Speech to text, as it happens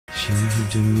Came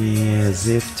to me as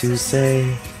if to say,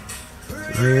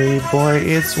 "Hey boy,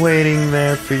 it's waiting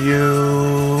there for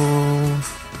you.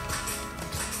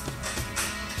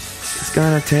 It's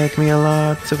gonna take me a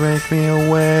lot to break me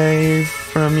away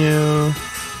from you.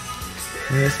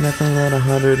 There's nothing that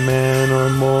 100 men or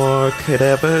more could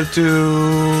ever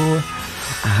do.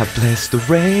 I bless the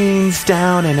rains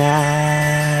down in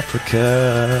Africa,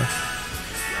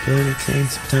 but it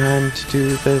takes some time to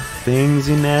do the things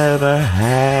you never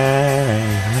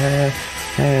had.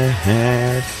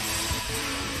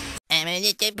 I'm a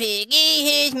little piggy,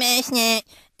 here's my snack.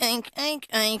 Now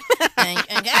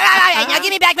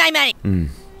give me back my money!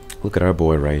 Look at our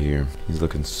boy right here. He's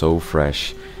looking so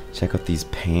fresh. Check out these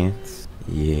pants.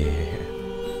 Yeah.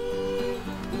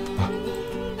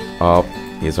 Oh,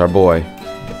 he's our boy.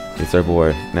 It's our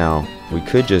boy. Now, we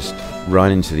could just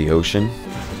run into the ocean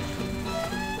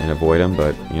and avoid him,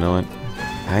 but you know what?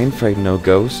 I ain't afraid no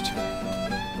ghost.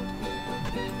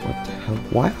 What the hell?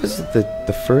 Why was it that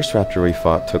the first raptor we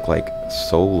fought took like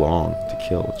so long to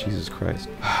kill? Jesus Christ.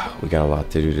 We got a lot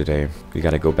to do today. We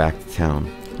gotta go back to town.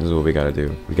 This is what we gotta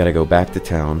do. We gotta go back to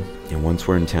town, and once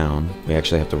we're in town, we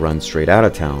actually have to run straight out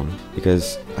of town,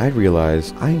 because I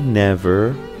realized I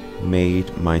never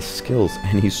made my skills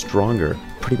any stronger.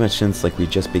 Pretty much since like we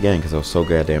just began, because I was so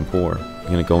goddamn poor. I'm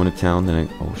gonna go into town, then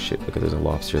oh shit, look at there's a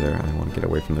lobster there. I want to get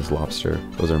away from this lobster.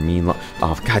 Those are mean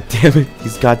oh god damn it,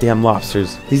 these goddamn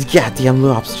lobsters. These goddamn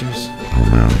lobsters. Oh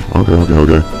man, okay.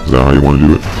 Is that how you want to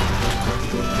do it?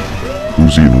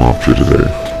 Who's eating lobster today?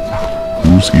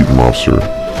 Who's eating lobster?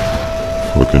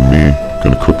 Fucking me.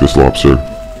 Gonna cook this lobster.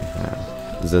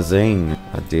 Zazing.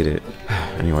 I did it.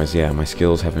 Anyways, yeah, my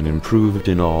skills haven't improved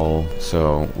and all,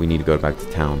 so we need to go back to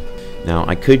town. Now,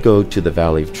 I could go to the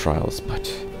Valley of Trials,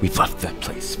 but we've left that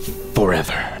place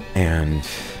forever. And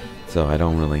so I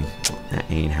don't really, that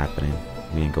ain't happening.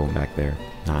 We ain't going back there.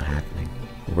 Not happening.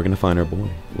 We're gonna find our boy.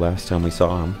 Last time we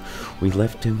saw him, we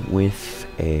left him with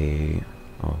a,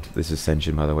 oh, this is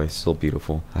Senshin, by the way, still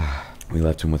beautiful. We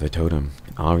left him with a totem.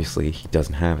 Obviously, he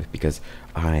doesn't have it because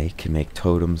I can make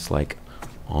totems like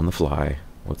on the fly.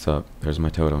 What's up? There's my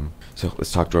totem. So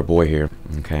let's talk to our boy here.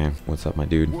 Okay, what's up, my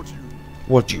dude?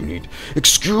 What do you need?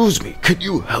 Excuse me, can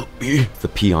you help me? The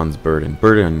peon's burden.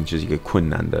 Burden 就是一个困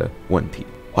难的问题.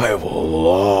 I have a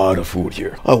lot of food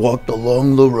here. I walked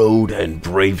along the road and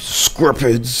braved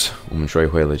scorpions. 我们学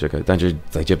会了这个，但是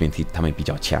在这边他们比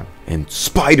较强。And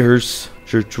spiders,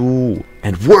 蜘蛛.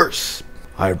 And worse,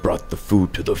 I brought the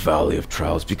food to the Valley of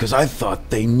Trials because I thought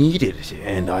they needed it,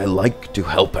 and I like to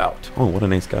help out. Oh, what a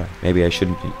nice guy. Maybe I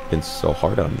shouldn't have been so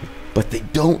hard on you. But they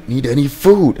don't need any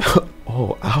food.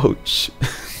 Oh, ouch.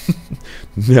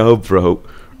 No, bro.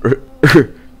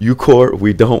 Eucor,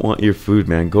 we don't want your food,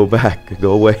 man. Go back.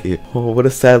 Go away. Oh, what a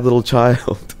sad little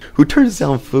child. Who turns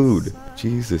down food?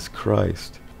 Jesus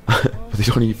Christ. But they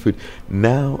don't eat food.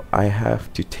 Now I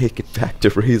have to take it back to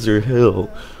Razor Hill.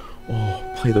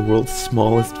 Oh, play the world's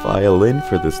smallest violin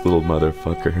for this little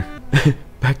motherfucker.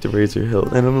 Back to Razor Hill,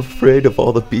 and I'm afraid of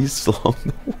all the beasts along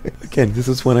the way. Again, this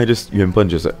is when I just this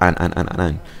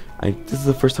is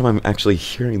the first time I'm actually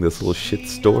hearing this little shit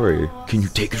story. Can you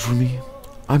take it from me?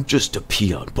 I'm just a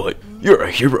peon, but you're a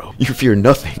hero. You fear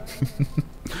nothing.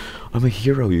 I'm a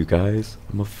hero, you guys.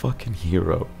 I'm a fucking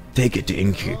hero. Take it to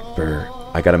Innkeeper.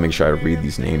 I gotta make sure I read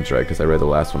these names right, because I read the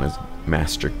last one as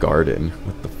Master Garden.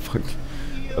 What the fuck?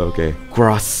 Okay.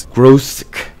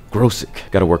 Grossick.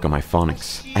 Gotta work on my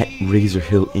phonics. At Razor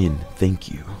Hill Inn. Thank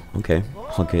you. Okay.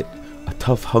 I'll get a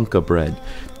tough hunk of bread.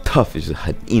 Tough is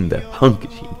in the hunk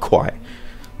quiet.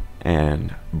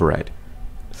 And bread.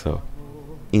 So,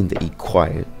 in the eat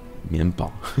quiet, 面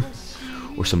包.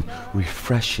 Or some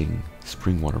refreshing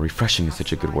spring water. Refreshing is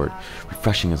such a good word.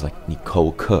 Refreshing is like 你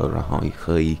口渴然后你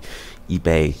喝一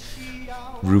杯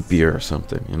root beer or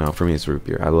something. You know, for me it's root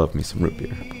beer. I love me some root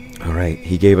beer. Alright,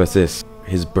 he gave us this.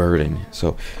 His burden.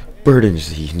 So, burden is,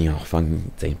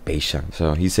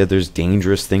 so he said there's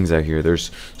dangerous things out here.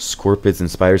 There's scorpions and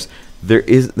spiders. There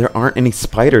aren't any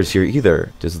spiders here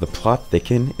either. Does the plot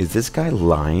thicken? Is this guy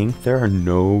lying? There are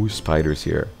no spiders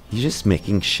here. He's just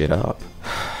making shit up.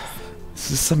 This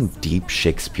is some deep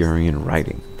Shakespearean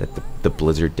writing that the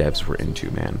Blizzard devs were into,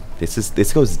 man.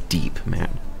 This goes deep,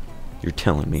 man. You're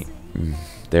telling me.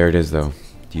 There it is, though.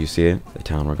 Do you see it? The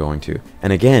town we're going to.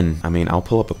 And again, I mean, I'll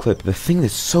pull up a clip. The thing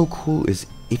that's so cool is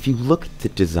if you look at the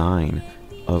design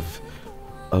of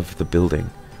the building,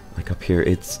 like up here,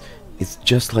 it's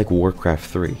just like Warcraft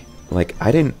 3. Like,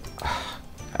 I didn't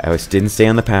stay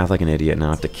on the path like an idiot, now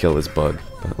I have to kill this bug.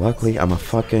 But luckily, I'm a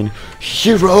fucking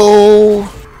hero!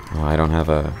 Oh, I don't have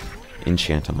a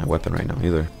enchant on my weapon right now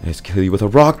either. I just kill you with a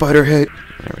rock biter hit.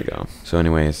 There we go. So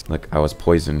anyways, look, I was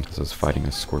poisoned because I was fighting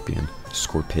a scorpion.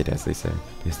 Scorpid, as they say.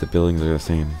 Yes, the buildings are the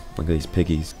same. Look at these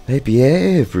piggies. They be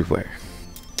everywhere.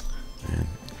 Man,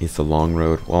 it's a long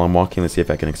road. While I'm walking, let's see if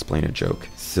I can explain a joke.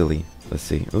 Silly. Let's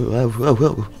see.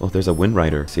 Oh, there's a wind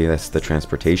rider. See, that's the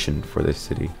transportation for this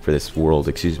city. For this world,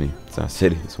 excuse me. It's not a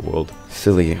city, it's a world.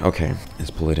 Silly. Okay, let's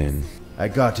pull it in. I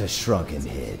got a shrunken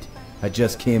head. I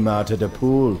just came out of the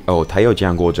pool. 哦，他有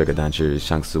讲过这个，但是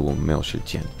上次我们没有时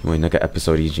间，因为那个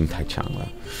episode 已经太长了。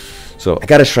So I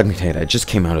got a shrunken head. I just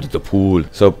came out of the pool.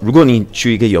 So 如果你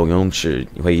去一个游泳池，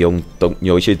你会有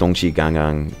一些东西刚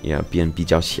刚变比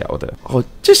较小的。哦，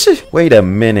这是 Wait a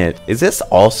minute. Is this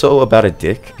also about a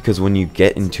dick? Because when you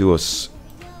get into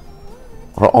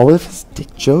are all of his dick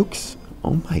jokes?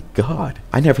 Oh my god.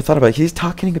 I never thought about it. He's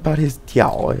talking about his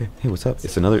diao. Hey, what's up?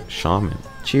 It's another shaman.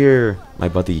 Cheer, my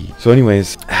buddy. So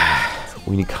anyways,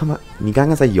 when you come up, 你刚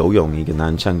刚在游泳一个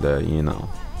男生的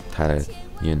他的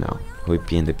会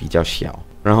变得比较小。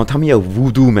然后他们有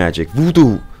voodoo magic.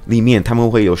 Voodoo 里面他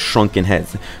们会有 shrunken heads.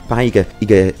 把一个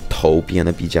头变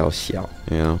得比较小。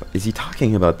Is he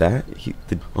talking about that?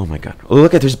 Oh my god. Oh,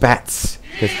 look at there's bats.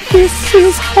 This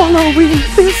is Halloween.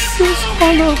 This is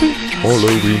Halloween.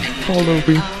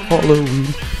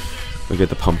 Halloween. Look at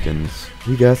the pumpkins.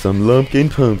 We got some lumpkin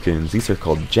pumpkins. These are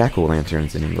called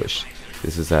jack-o'-lanterns in English.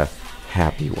 This is a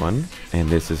happy one, and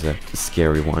this is a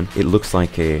scary one. It looks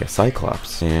like a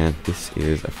cyclops, and this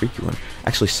is a freaky one.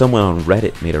 Actually, someone on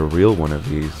Reddit made a real one of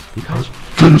these. Because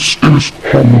This is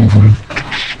Halloween.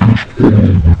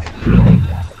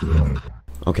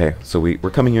 okay, so we're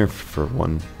coming here for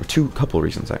couple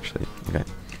reasons actually. Okay,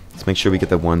 let's make sure we get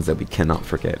the ones that we cannot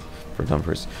forget for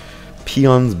Dumpers.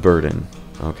 Peon's Burden.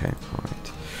 Okay,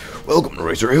 alright. Welcome to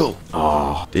Razor Hill.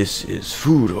 This is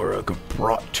food Auric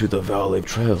brought to the Valley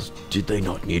Trails. Did they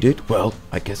not need it? Well,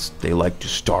 I guess they like to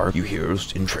starve you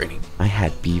heroes in training. I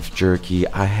had beef jerky.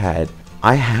 I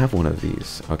have one of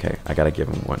these. Okay, I gotta give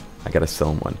him one. I gotta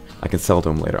sell him one. I can sell to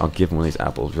him later. I'll give him one of these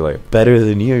apples. Be like, better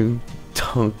than you,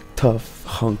 tough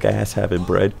hunk ass having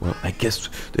bread. Well, I guess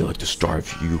they like to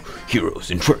starve you heroes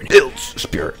in training. Builds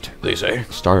spirit, they say.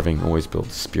 Starving always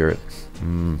builds spirit.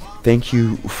 Thank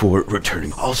you for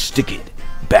returning. I'll stick it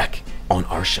back on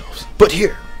our shelves. But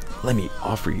here, let me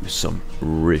offer you some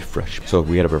refreshment. So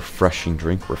we had a refreshing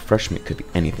drink. Refreshment could be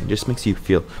anything. Just makes you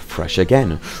feel fresh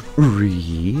again.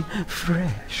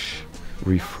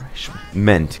 Refreshment.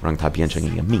 Meant 让它变成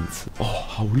一个名词。哦，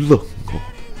好冷哦，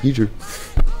一直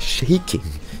shaking.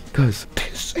 Because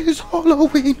this is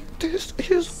Halloween. This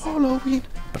is Halloween.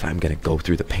 But I'm gonna go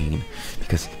through the pain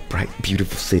because bright,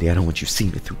 beautiful city. I don't want you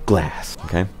seeing it through glass.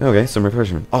 Okay. Okay. Some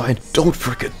refreshment. Oh, and don't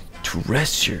forget to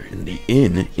rest here in the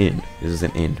inn. This is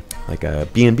an inn, like a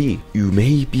B&B. You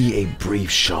may be a brave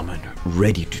shaman,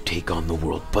 ready to take on the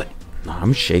world, but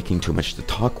I'm shaking too much to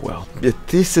talk well.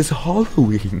 This is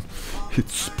Halloween.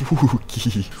 It's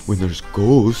spooky when there's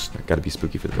ghosts. Gotta be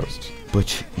spooky for the ghosts.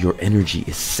 But your energy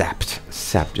is sapped.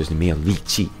 Sapped just means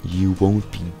lychee. You won't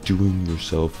be doing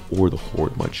yourself or the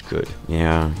horde much good.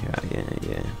 Yeah.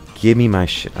 Give me my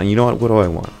shit. And you know what? What do I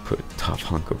want? Put a tough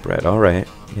hunk of bread. Alright.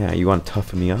 Yeah, you want to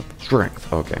toughen me up?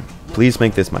 Strength. Okay. Please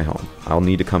make this my home. I'll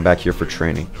need to come back here for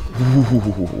training.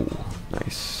 Ooh,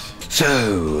 nice.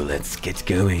 So, let's get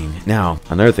going. Now,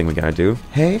 another thing we gotta do.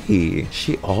 Hey,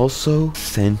 she also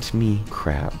sent me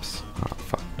crabs. Oh,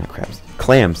 fuck, not crabs.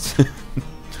 Clams.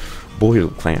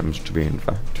 Boiled clams, to be in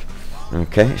fact.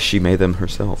 Okay, she made them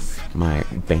herself. My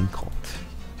banquet.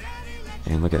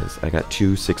 And look at this. I got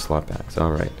 2 6-slot bags.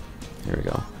 Alright, here we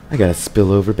go. I got a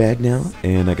spillover bag now.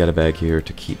 And I got a bag here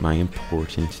to keep my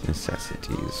important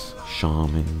necessities.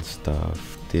 Shaman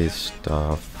stuff. This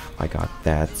stuff. I got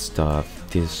that stuff,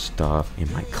 this stuff, and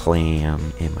my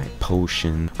clam, and my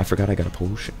potion. I forgot I got a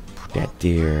potion. Put that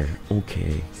there.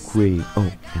 Okay, great.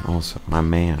 Oh, and also, my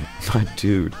man, my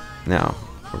dude. Now,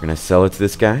 we're gonna sell it to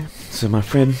this guy. So my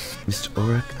friend, Mr.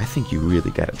 Auric, I think you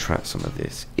really gotta try some of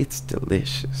this. It's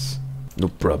delicious. No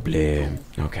problem.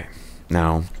 Okay.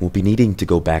 Now, we'll be needing to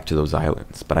go back to those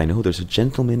islands, but I know there's a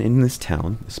gentleman in this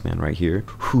town, this man right here,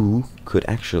 who could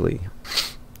actually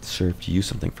serve you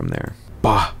something from there.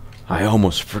 Bah! I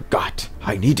almost forgot.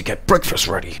 I need to get breakfast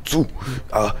ready. So,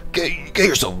 get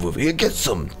yourself moving and get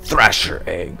some thrasher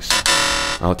eggs.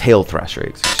 Oh, tail thrasher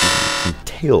eggs. Excuse me. Some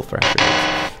tail thrasher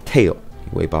eggs. Tail.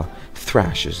 尾巴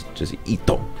thrash 就是移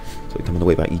动，所以他们的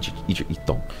尾巴一直移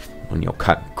动。你有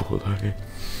看过了？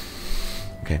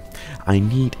 Okay, I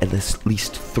need at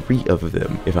least 3 of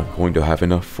them if I'm going to have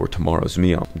enough for tomorrow's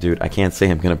meal. Dude, I can't say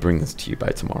I'm gonna bring this to you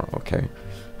by tomorrow, okay?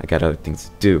 I got other things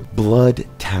to do. Blood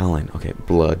talon. Okay,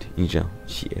 blood,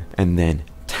 血. And then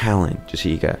talent 就是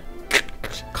一个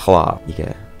claw 一个。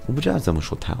我不知道怎么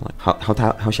说 talent，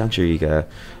 好像是一个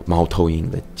猫头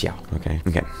鹰的脚。Okay,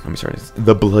 let me start this.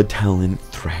 The blood talent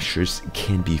thrashers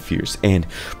can be fierce and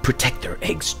protect their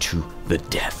eggs to the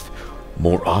death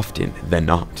more often than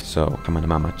not. So 他们的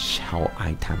妈妈超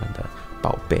爱他们的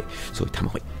宝贝，所以他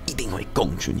们一定会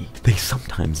攻击你。They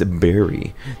sometimes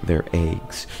bury their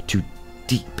eggs too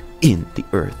deep in the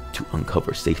earth to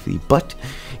uncover safely. But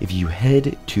if you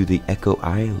head to the Echo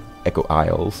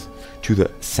Isles to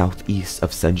the southeast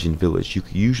of Senjin Village, you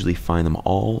could usually find them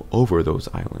all over those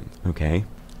islands. Okay,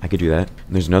 I could do that.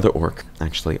 And there's another orc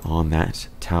actually on that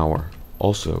tower.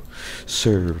 Also,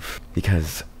 serve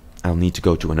because I'll need to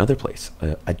go to another place,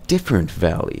 a different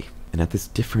valley. And at this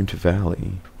different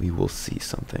valley, we will see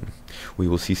something. We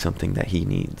will see something that he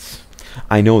needs.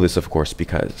 I know this, of course,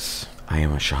 because I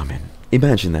am a shaman.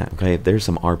 Imagine that, okay? If there's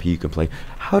some RP you can play,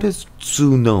 how does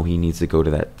Tsu know he needs to go to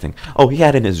that thing? Oh, he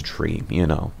had in his dream, you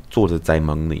know. 作者在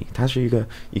梦里，他是一个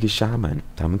shaman，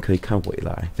他们可以看未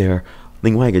来。They're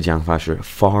另外一个讲法是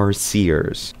far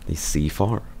seers. They see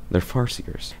far. They're far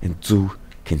seers. And Tsu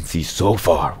can see so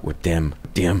far with them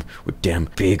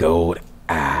big old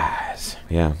eyes.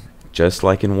 Yeah, just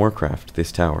like in Warcraft,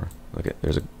 this tower. Look at,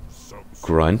 there's a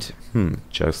grunt.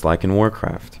 Just like in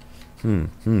Warcraft.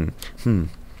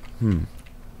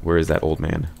 Where is that old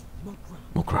man?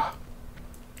 Mokra.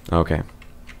 Okay.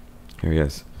 Here he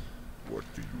is.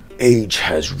 Age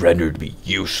has rendered me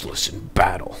useless in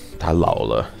battle. 他老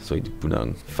了，所以不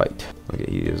能 fight. Okay,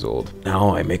 he is old.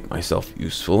 Now I make myself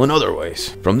useful in other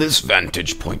ways. From this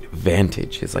vantage point,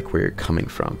 vantage is like where you're coming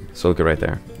from. So look at right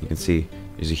there. You can see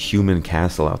there's a human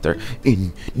castle out there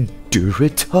in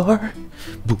Duratar.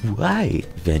 But why?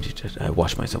 Vantage, I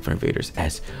watch myself for invaders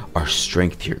as our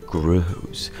strength here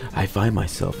grows. I find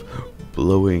myself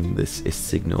blowing this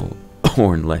signal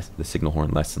horn less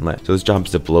and less. So his job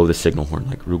is to blow the signal horn.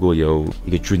 Like 如果有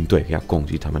一个军队要攻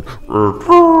击他们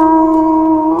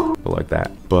like that.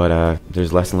 But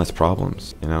there's less and less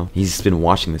problems, you know? He's been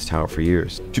watching this tower for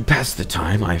years. To pass the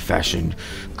time, I fashioned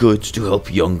goods to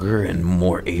help younger and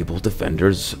more able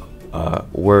defenders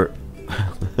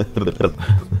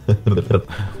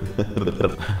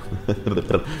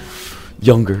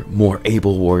younger, more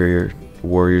able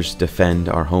warriors defend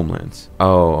our homelands.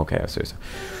 Oh, okay, so.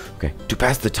 Okay, to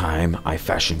pass the time, I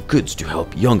fashion goods to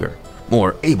help younger,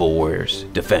 more able warriors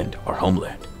defend our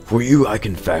homeland. For you, I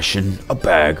can fashion a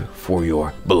bag for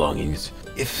your belongings.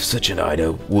 If such an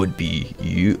item would be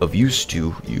of use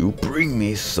to you, bring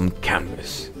me some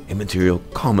canvas, a material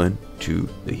common to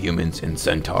the humans and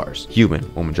centaurs. Human,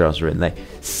 我们知道是人类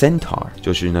 ，centaur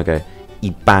就是那个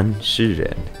一般是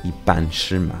人，一般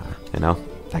是马 ，you know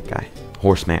that guy,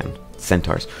 horseman.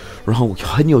 Centaurs， 然后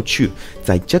很有趣，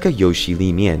在这个游戏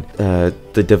里面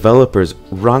，the developers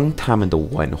让他们的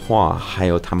文化还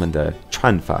有他们的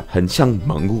穿法很像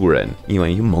蒙古人，因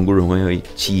为蒙古人会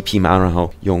骑一匹马，然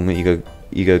后用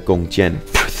一个弓箭，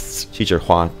其实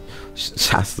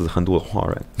杀死很多华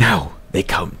人。Now they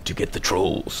come to get the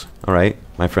trolls. All right,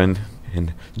 my friend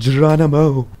and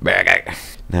Geronimo.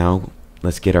 Now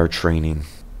let's get our training,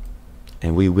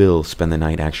 and we will spend the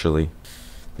night actually.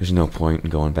 There's no point in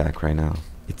going back right now.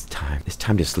 It's time. It's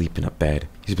time to sleep in a bed.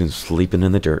 He's been sleeping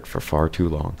in the dirt for far too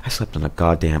long. I slept on a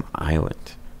goddamn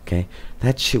island. Okay?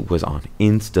 That shit was on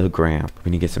Instagram.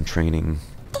 We need to get some training.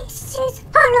 This is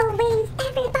Halloween.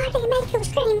 Everybody make you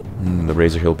scream. The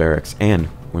Razor Hill Barracks. And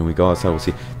when we go outside, we'll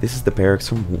see. This is the barracks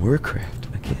from Warcraft.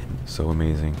 Again. So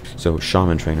amazing. So,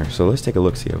 shaman trainer. So let's take a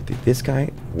look. See, this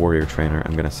guy, warrior trainer,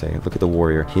 I'm gonna say. Look at the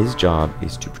warrior. His job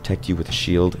is to protect you with a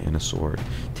shield and a sword.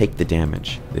 Take the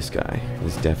damage. This guy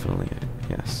is definitely it.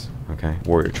 Yes. Okay.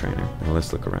 Warrior trainer. Now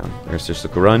let's look around. There's just a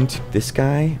grunt. This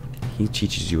guy, he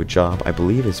teaches you a job. I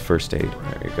believe is first aid.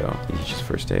 There you go. He teaches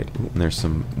first aid. Ooh, and there's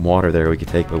some water there we could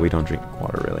take, but we don't drink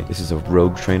water really. This is a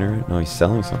rogue trainer. No, he's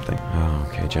selling something. Oh,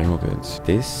 okay. General goods.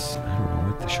 This, I don't know,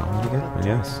 what the shaman you get?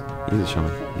 Yes. He's a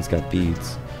shaman. He's got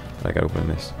beads. But I gotta open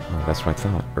this. Oh, that's what I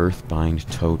thought. Earthbind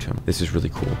totem. This is really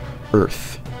cool.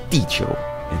 Earth. 地球.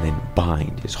 And then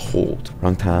bind is hold.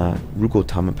 让他如果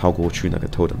他们跑过去那个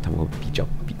totem, 他们会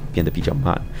变得比较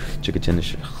慢。这个真的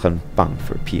是很棒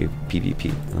for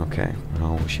PvP. OK. 然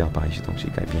后我需要把一些东西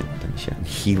改变。等一下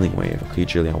 ，Healing Wave 可以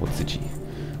治疗我自己。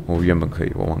我原本可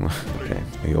以，我忘了。OK，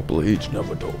 没有 Bleach 那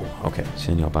么多。OK，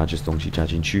 先要把这东西加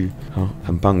进去。好，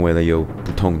很棒。为了有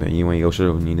不同的，因为有时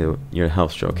候你的 health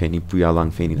是 OK， 你不要浪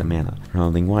费你的 mana。然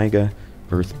后另外一个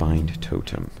Earthbind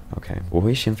Totem。OK， 我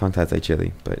会先放它在这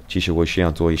里， but 其实我需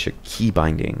要做一些 key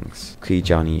bindings， 可以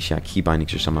教你一下 key binding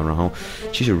是什么。然后，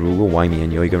其实如果外面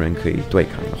有一个人可以对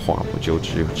抗的话，我就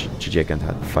直接跟他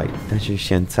fight。但是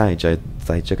现在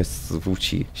在这个伺服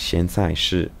器，现在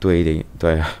是对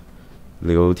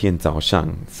6点早上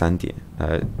3点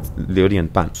，6点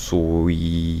半，所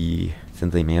以现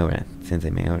在没有人。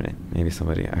Maybe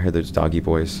somebody. I heard there's doggy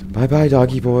boys. Bye bye,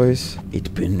 doggy boys. It's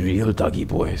been real, doggy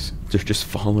boys. They're just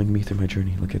following me through my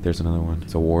journey. Look at, there's another one.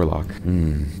 It's a warlock.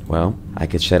 Well, I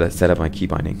could set up my key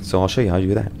binding. So I'll show you how to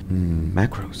do that.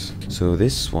 Macros. So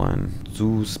this one,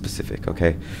 too specific,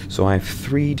 okay? So I have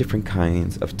 3 different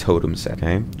kinds of totem set,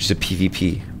 okay? 就是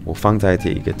PVP. 我放在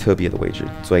这一个特别的位置，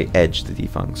最 edge 的地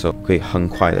方， so 可以很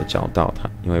快的找到它。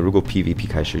因为如果 PVP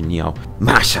开始，你要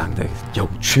马上的有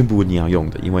全部你要用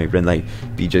的，因为人类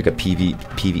比这个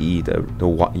PVE 的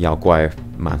妖怪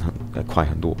快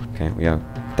很多。OK， 我要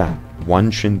打完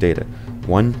全对的，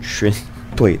完全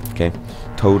对的。OK，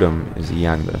 totem 是一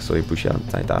样的，所以不需要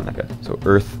再打那个。So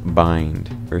Earthbind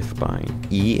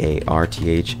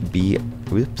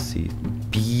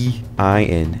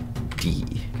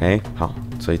B-I-N-D。OK， 好。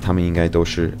所以他们应该都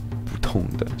是不同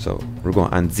的。So 如果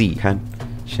按 Z 看，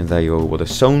现在有我的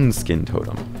Stone Skin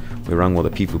Totem， 会让我的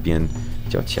皮肤变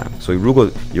比较强。所以如果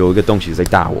有一个东西在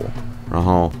打我，然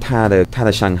后它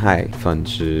的伤害分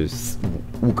是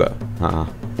5个啊，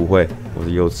不会，我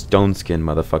有 Stone Skin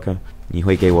Motherfucker， 你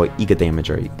会给我1个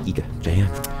damage 而已，一个这样。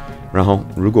然后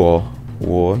如果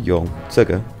我用这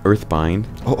个 Earthbind，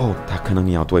 他可能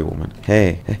要对我们，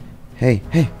嘿。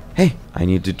Hey, I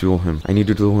need to duel him. I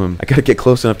gotta get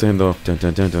close enough to him though. Dun.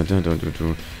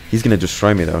 He's gonna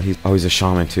destroy me though. He's a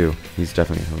shaman too. He's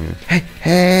definitely coming.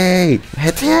 Hey!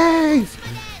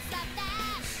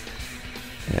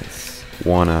 Yes.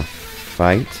 Wanna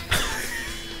fight?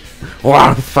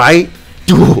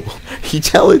 Duel! He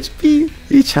challenged me.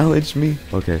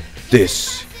 Okay.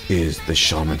 This is the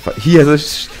shaman fight.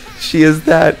 She is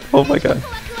that. Oh my god.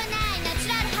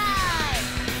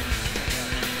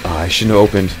 I shouldn't have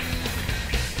opened.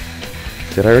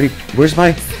 Did I already? Where's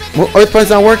my? Earthbind's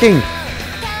not working.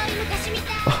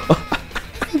 I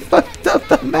fucked up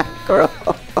the macro.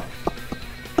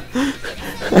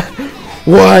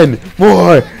 One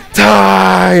more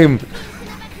time.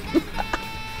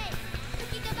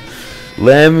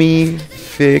 Let me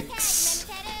fix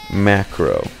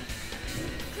macro.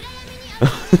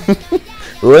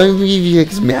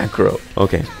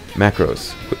 Okay,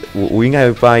 macros. 我应该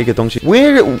发一个东西。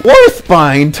Where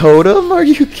Earthbind totem? Are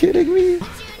you kidding me?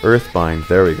 Earthbind.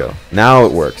 There we go. Now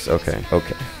it works. Okay.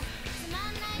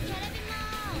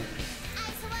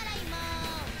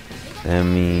 Let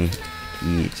me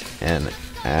eat an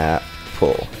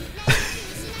apple.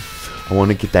 I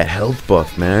want to get that health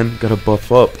buff, man. Gotta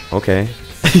buff up. Okay.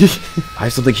 I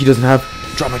have something he doesn't have.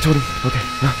 Drop my totem. Okay.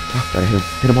 Gotta hit him.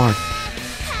 Hit him hard.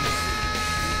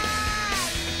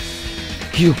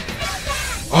 Heal.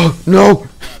 Oh no!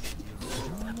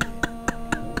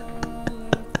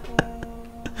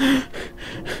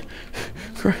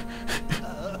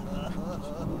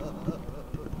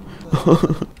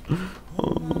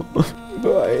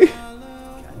 Bye.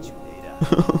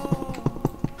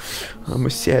 I'm a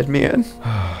sad man.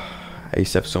 I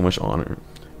used to have so much honor.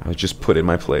 I was just put in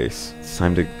my place. It's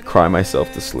time to cry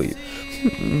myself to sleep.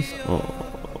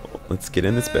 Let's get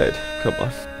in this bed. Come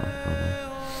on.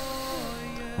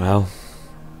 Well,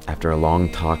 after a long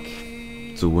talk,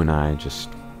 Zhu and I just,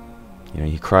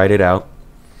 he cried it out.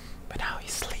 But now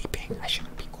he's sleeping. I should